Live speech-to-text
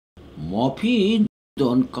Mopi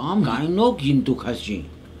don kam kaino kintu khasi.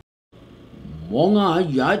 Monga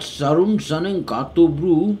yat sarun saneng katu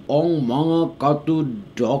bru ong manga katu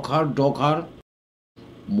dokar.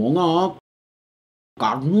 Monga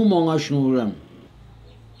karnu monga snuram.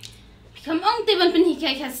 Kam ong tiban pen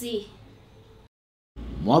hikai khasi.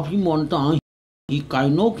 Mopi monta hikai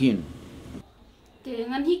no kin. Te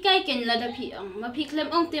ngan hikai ken lada phi ong. Ma phi klem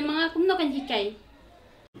ong te mga kum no kan hikai.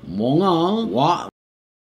 Monga wa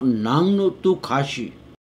nang no tu khasi.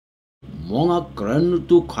 Monga kran no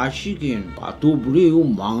tu khasi ken. Katu bru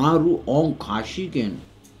manga ru ong khasi ken.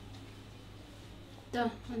 To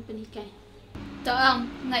man pen hikai. To ong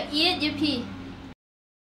nga iet ye phi.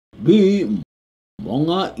 Bi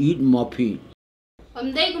monga eat mopi.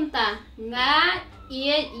 Dei kum ta nga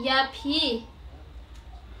iet ya phi.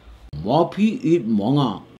 Mopi eat monga.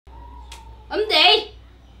 Dei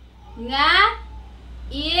nga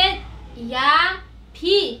iet ya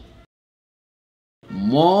phi.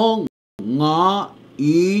 Monga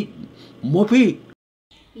eat mopi.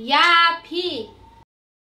 Ya phi.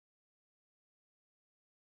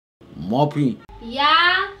 Mopi. Ya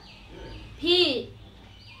phi.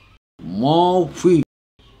 Mopi.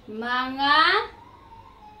 Manga.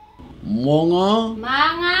 Monga.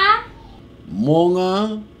 Manga. Monga.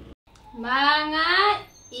 Manga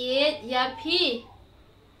eat ya phi.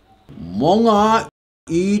 Monga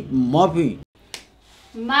eat mopi.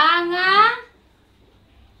 Manga.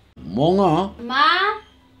 Monga. Ma.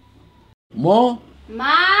 Mo.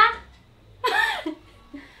 Ma.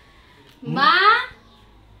 Ma.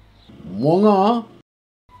 Monga.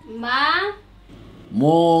 Ma.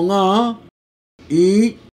 Monga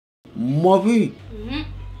eat mopi.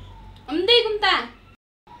 Dei kum ta.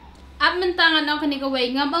 Ap men tangan ong kani kawai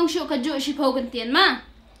ngam ong shu kaju shi phau kan tian ma.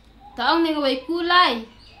 Ta ong ne kawai ku lai.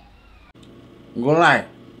 Golai.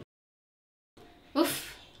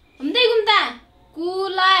 Uff. Dei kum ta. Ku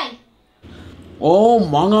lai. Oh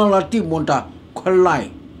manga lati monta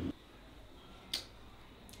khalai.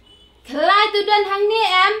 Khlai tu dan hang ni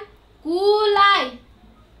em. Ku lai.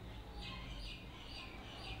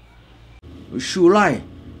 Shulai.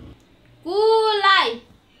 Ku lai.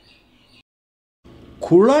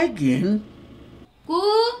 Kulai kin. Ku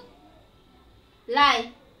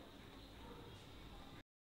lai.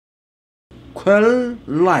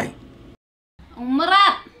 Khalai.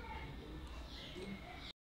 Merat.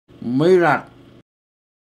 Merat.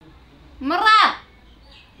 Merat.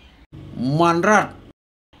 Manrat.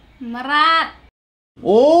 Merat.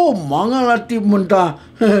 Oh manga lati monta.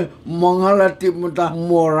 Manga lati monta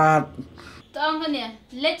morat. Ta ong kan ya.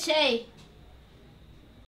 Let's say.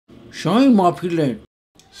 Shai mopi let.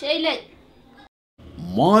 Shay let.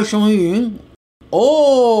 Ma shai.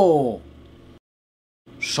 Oh.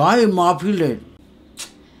 Sai mopi let.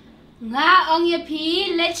 Nga ong ya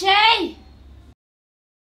phi let's say.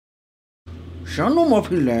 Shano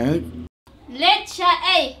mopi let. Let's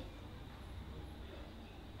say.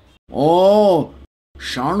 Oh.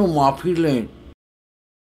 Shano mopi let.